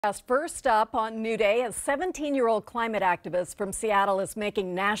First up on New Day, a 17-year-old climate activist from Seattle is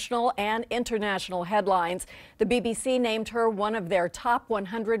making national and international headlines. The BBC named her one of their top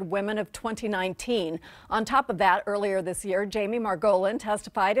 100 women of 2019. On top of that, earlier this year, Jamie Margolin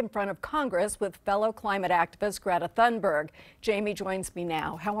testified in front of Congress with fellow climate activist Greta Thunberg. Jamie joins me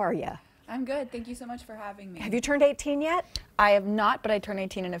now. How are you? I'm good. Thank you so much for having me. Have you turned 18 yet? I have not, but I turn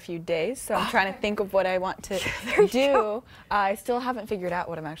 18 in a few days, so I'm trying to think of what I want to do. I still haven't figured out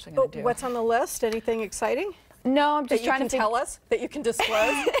what I'm actually going to do. What's on the list? Anything exciting? No, I'm just trying to tell us, that you can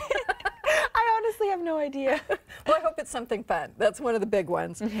disclose? I honestly have no idea. Well, I hope it's something fun. That's one of the big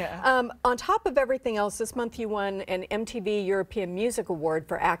ones. Yeah. On top of everything else, this month you won an MTV European Music Award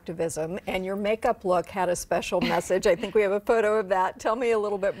for activism, and your makeup look had a special message. I think we have a photo of that. Tell me a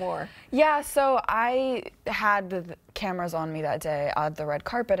little bit more. Yeah, so I had the cameras on me that day on the red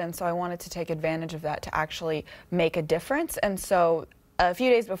carpet, and so I wanted to take advantage of that to actually make a difference. And so a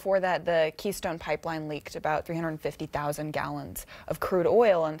few days before that, the Keystone Pipeline leaked about 350,000 gallons of crude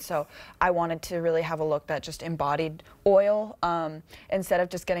oil, and so I wanted to really have a look that just embodied oil. Instead of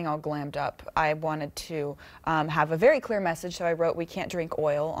just getting all glammed up, I wanted to have a very clear message, so I wrote, "We can't drink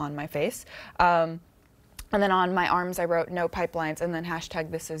oil," on my face. And then on my arms, I wrote "No pipelines," and then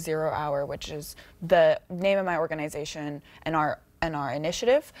hashtag "This is 0 hour," which is the name of my organization and our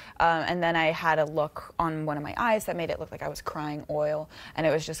initiative. And then I had a look on one of my eyes that made it look like I was crying oil, and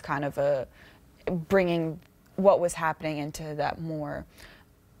it was just kind of bringing what was happening into that more,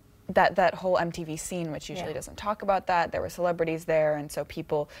 that whole MTV scene, which usually doesn't talk about that. There were celebrities there, and so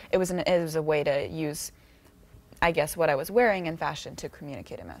people, it was a way to use, I guess, what I was wearing in fashion to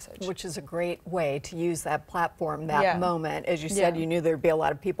communicate a message. Which is a great way to use that platform, that moment. As you said, you knew there'd be a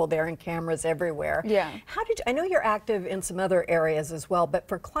lot of people there and cameras everywhere. Yeah. I know you're active in some other areas as well, but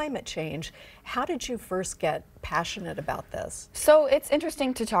for climate change, how did you first get passionate about this? So it's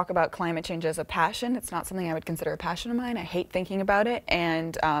interesting to talk about climate change as a passion. It's not something I would consider a passion of mine. I hate thinking about it,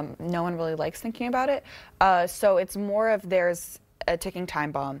 and no one really likes thinking about it. So it's more of there's a ticking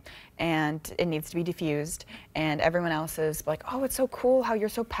time bomb and it needs to be diffused, and everyone else is like, "Oh, it's so cool how you're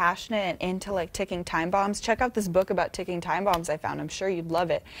so passionate and into like ticking time bombs. Check out this book about ticking time bombs I found. I'm sure you'd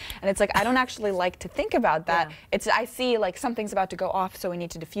love it." And it's like, I don't actually like to think about that. I see like something's about to go off, so we need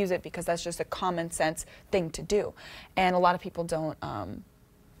to diffuse it because that's just a common sense thing to do. And a lot of people don't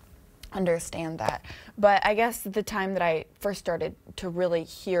understand that. But I guess the time that I first started to really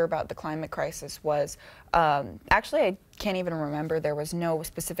hear about the climate crisis was, actually I can't even remember. There was no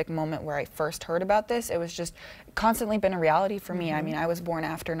specific moment where I first heard about this. It was just constantly been a reality for me. I mean, I was born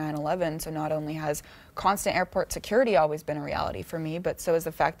after 9/11, so not only has constant airport security always been a reality for me, but so is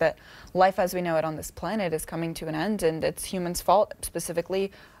the fact that life as we know it on this planet is coming to an end, and it's humans' fault, specifically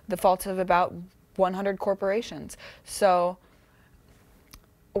the fault of about 100 corporations. So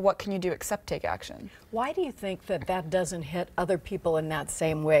what can you do except take action? Why do you think that that doesn't hit other people in that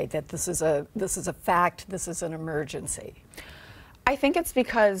same way, that this is a fact, this is an emergency? I think it's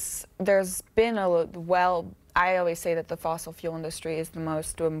because there's been I always say that the fossil fuel industry is the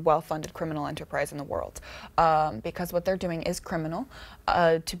most well-funded criminal enterprise in the world, because what they're doing is criminal.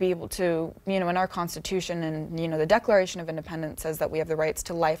 To be able to, in our Constitution and, the Declaration of Independence says that we have the rights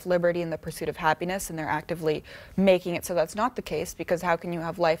to life, liberty, and the pursuit of happiness, and they're actively making it so that's not the case, because how can you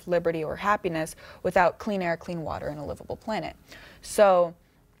have life, liberty, or happiness without clean air, clean water, and a livable planet? So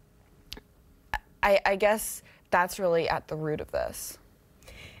I guess that's really at the root of this.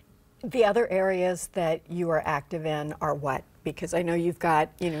 The other areas that you are active in are what? Because I know you've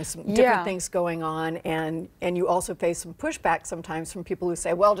got, some different things going on, and you also face some pushback sometimes from people who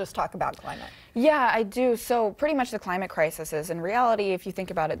say, well, just talk about climate. Yeah, I do. So pretty much the climate crisis is, in reality, if you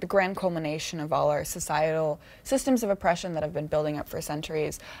think about it, the grand culmination of all our societal systems of oppression that have been building up for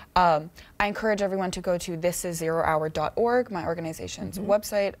centuries. I encourage everyone to go to thisiszerohour.org, my organization's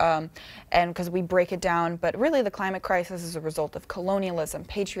website, and because we break it down, but really the climate crisis is a result of colonialism,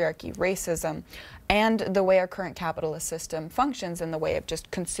 patriarchy, racism, and the way our current capitalist system functions in the way of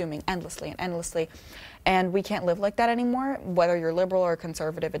just consuming endlessly and endlessly. And we can't live like that anymore. Whether you're liberal or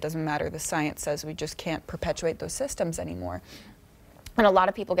conservative, it doesn't matter. The science says we just can't perpetuate those systems anymore. And a lot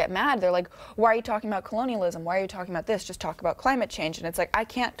of people get mad. They're like, why are you talking about colonialism? Why are you talking about this? Just talk about climate change. And it's like, I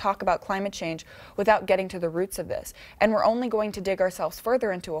can't talk about climate change without getting to the roots of this. And we're only going to dig ourselves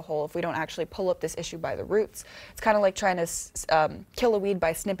further into a hole if we don't actually pull up this issue by the roots. It's kind of like trying to kill a weed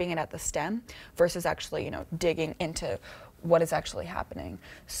by snipping it at the stem versus actually, digging into what is actually happening.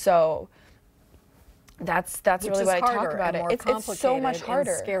 So That's really what I talk about it. It's so much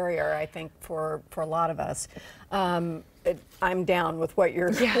harder. And scarier, I think, for a lot of us. I'm down with what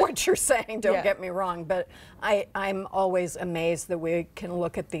you're saying. Don't get me wrong, but I'm always amazed that we can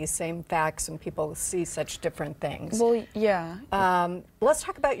look at these same facts and people see such different things. Well, yeah. Let's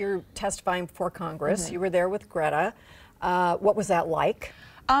talk about your testifying before Congress. You were there with Greta. What was that like?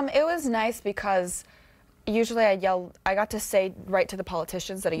 It was nice because usually I got to say right to the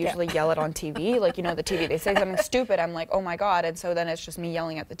politicians that I usually yell at on TV. Like, you know, the TV, they say something stupid, I'm like, oh my God. And so then it's just me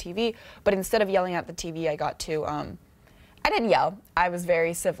yelling at the TV. But instead of yelling at the TV, I got to, I didn't yell. I was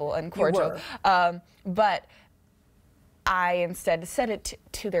very civil and cordial. But I instead said it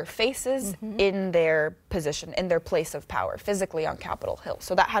to their faces in their position, in their place of power, physically on Capitol Hill.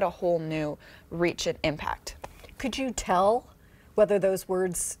 So that had a whole new reach and impact. Could you tell whether those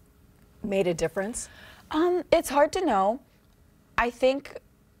words made a difference? It's hard to know. I think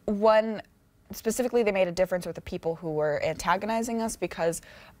specifically they made a difference with the people who were antagonizing us because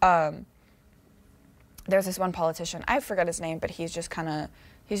there's this one politician, I forgot his name, but he's just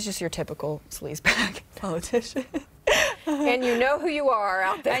your typical sleazebag politician. And you know who you are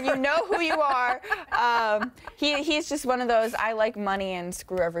out there. And you know who you are. He's just one of those I like money and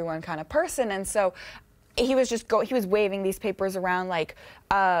screw everyone kind of person. And so he was waving these papers around like,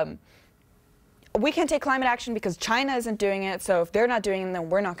 we can't take climate action because China isn't doing it, so if they're not doing it, then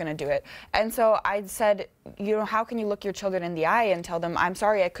we're not going to do it. And so I said, you know, how can you look your children in the eye and tell them, I'm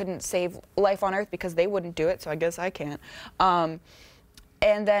sorry I couldn't save life on Earth because they wouldn't do it, so I guess I can't. And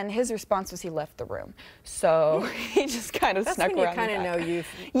then his response was he left the room. So he just kind of snuck around. That's when you kind of know you've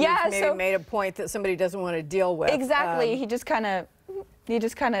maybe made a point that somebody doesn't want to deal with. Exactly. He just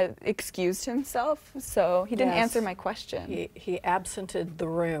kind of excused himself, so he didn't answer my question. He absented the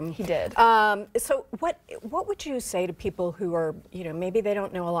room. He did. So what would you say to people who are, you know, maybe they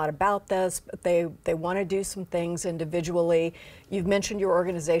don't know a lot about this, but they want to do some things individually? You've mentioned your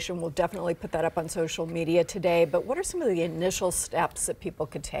organization. We'll definitely put that up on social media today, but what are some of the initial steps that people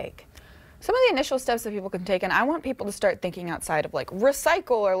could take? Some of the initial steps that people can take, and I want people to start thinking outside of like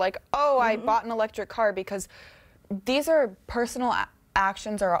recycle or like, oh, I bought an electric car, because these are personal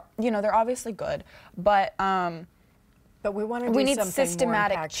actions, are, you know, they're obviously good, but we need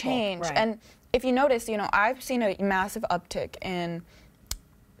systematic change. Right. And if you notice, you know, I've seen a massive uptick in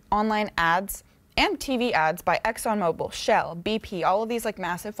online ads and TV ads by ExxonMobil, Shell, BP, all of these like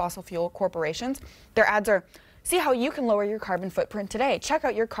massive fossil fuel corporations. Their ads are, see how you can lower your carbon footprint today. Check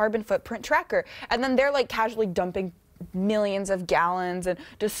out your carbon footprint tracker. And then they're like casually dumping millions of gallons and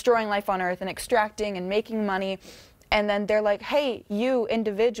destroying life on Earth and extracting and making money. And then they're like, hey, you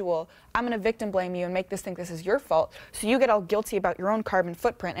individual, I'm going to victim blame you and make this think this is your fault. So you get all guilty about your own carbon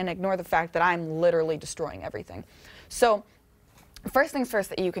footprint and ignore the fact that I'm literally destroying everything. So first things first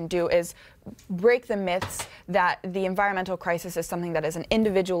that you can do is break the myths that the environmental crisis is something that is an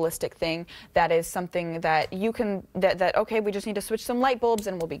individualistic thing, that is something that you can, that okay, we just need to switch some light bulbs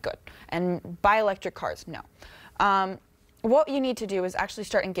and we'll be good. And buy electric cars. No. What you need to do is actually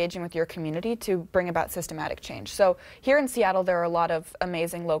start engaging with your community to bring about systematic change. So here in Seattle, there are a lot of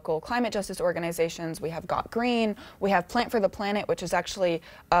amazing local climate justice organizations. We have Got Green, we have Plant for the Planet, which is actually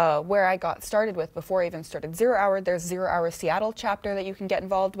where I got started with before I even started Zero Hour. There's Zero Hour Seattle chapter that you can get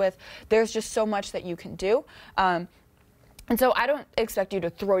involved with. There's just so much that you can do. And so I don't expect you to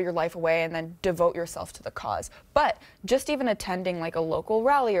throw your life away and then devote yourself to the cause. But just even attending like a local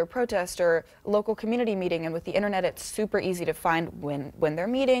rally or protest or local community meeting, and with the internet it's super easy to find when they're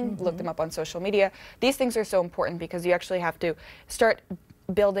meeting, look them up on social media. These things are so important because you actually have to start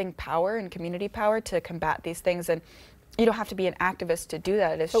building power and community power to combat these things. And you don't have to be an activist to do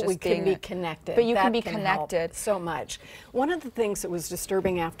that. It's but just we can be connected. But you that can be connected so much. One of the things that was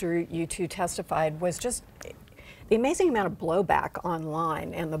disturbing after you two testified was just the amazing amount of blowback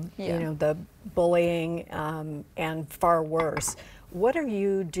online and the you know, the bullying and far worse. What are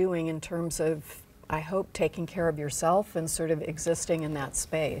you doing in terms of, I hope, taking care of yourself and sort of existing in that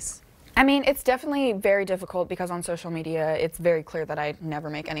space? I mean, it's definitely very difficult because on social media, it's very clear that I never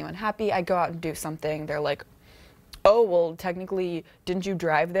make anyone happy. I go out and do something, they're like, oh, well, technically, didn't you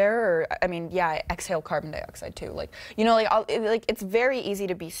drive there? Or, I mean, yeah, I exhale carbon dioxide too. Like, you know, like it's very easy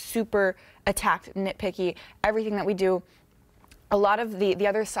to be super attacked, nitpicky, everything that we do. A lot of the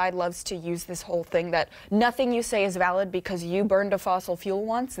other side loves to use this whole thing that nothing you say is valid because you burned a fossil fuel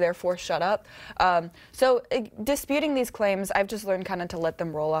once, therefore shut up. So disputing these claims, I've just learned kind of to let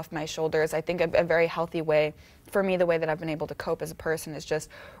them roll off my shoulders. I think a very healthy way, for me, the way that I've been able to cope as a person is just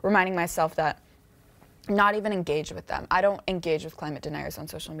reminding myself that not even engage with them. I don't engage with climate deniers on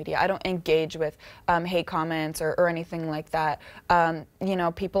social media. I don't engage with hate comments or anything like that. You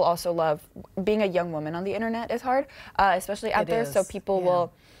know, people also love being a young woman on the internet is hard, especially out there. So people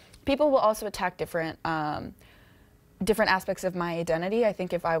will also attack different aspects of my identity. I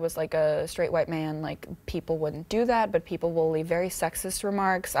think if I was like a straight white man, like people wouldn't do that, but people will leave very sexist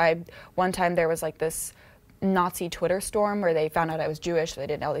remarks. One time there was like this Nazi Twitter storm where they found out I was Jewish, so they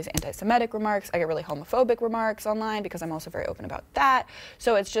did all these anti-Semitic remarks. I get really homophobic remarks online because I'm also very open about that.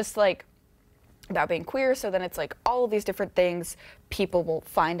 So it's just like about being queer, so then it's like all of these different things people will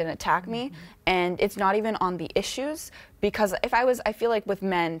find and attack me, and it's not even on the issues, because I feel like with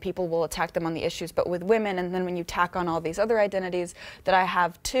men, people will attack them on the issues, but with women, and then when you tack on all these other identities that I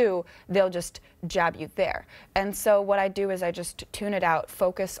have too, they'll just jab you there. And so what I do is I just tune it out,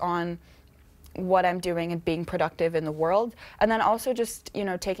 focus on what I'm doing and being productive in the world, and then also just, you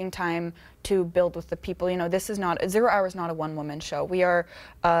know, taking time to build with the people. You know, this is not, 0 Hour is not a one-woman show. We are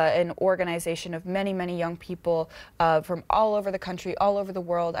an organization of many, many young people from all over the country, all over the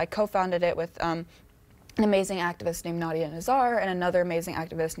world. I co-founded it with an amazing activist named Nadia Nazar and another amazing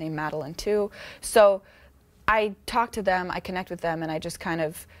activist named Margolin too. So I talk to them, I connect with them, and I just kind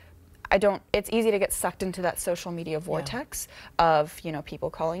of, it's easy to get sucked into that social media vortex of, you know, people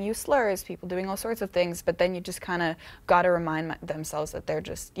calling you slurs, people doing all sorts of things, but then you just kind of got to remind themselves that they're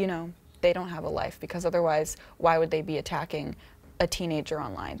just, you know, they don't have a life, because otherwise, why would they be attacking a teenager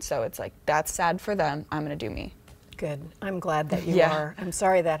online? So it's like, that's sad for them, I'm going to do me. Good. I'm glad that you are. I'm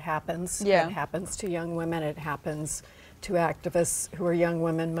sorry that happens. Yeah. It happens to young women. It happens to activists who are young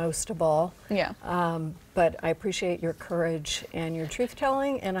women most of all. Yeah. But I appreciate your courage and your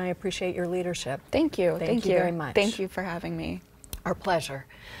truth-telling, and I appreciate your leadership. Thank you. Thank you very much. Thank you for having me. Our pleasure.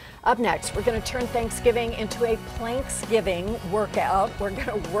 Up next, we're going to turn Thanksgiving into a Planksgiving workout. We're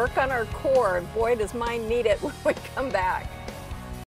going to work on our core, and boy, does mine need it when we come back.